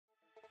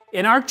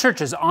In our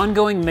church's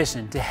ongoing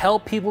mission to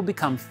help people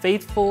become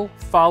faithful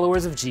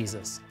followers of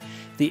Jesus,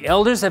 the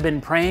elders have been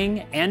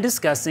praying and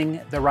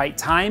discussing the right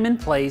time and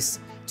place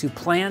to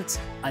plant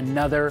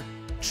another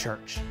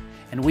church.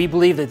 And we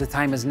believe that the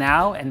time is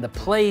now and the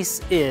place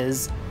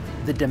is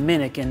the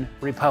Dominican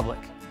Republic.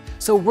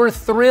 So we're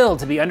thrilled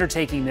to be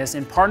undertaking this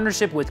in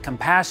partnership with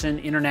Compassion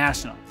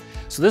International.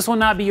 So this will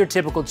not be your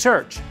typical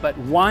church, but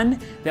one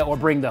that will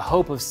bring the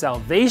hope of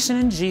salvation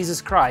in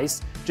Jesus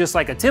Christ, just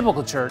like a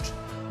typical church,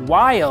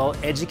 while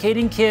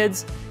educating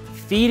kids,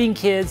 feeding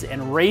kids,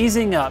 and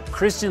raising up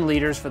Christian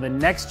leaders for the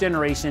next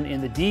generation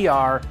in the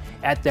DR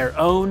at their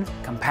own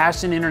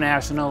Compassion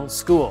International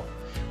school.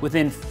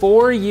 Within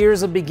 4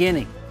 years of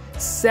beginning,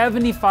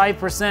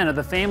 75% of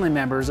the family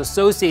members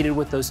associated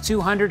with those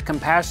 200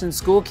 Compassion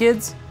school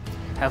kids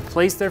have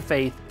placed their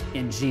faith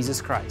in Jesus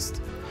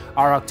Christ.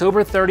 Our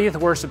October 30th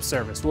worship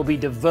service will be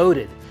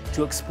devoted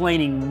to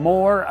explaining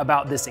more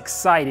about this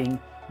exciting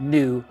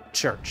new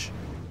church.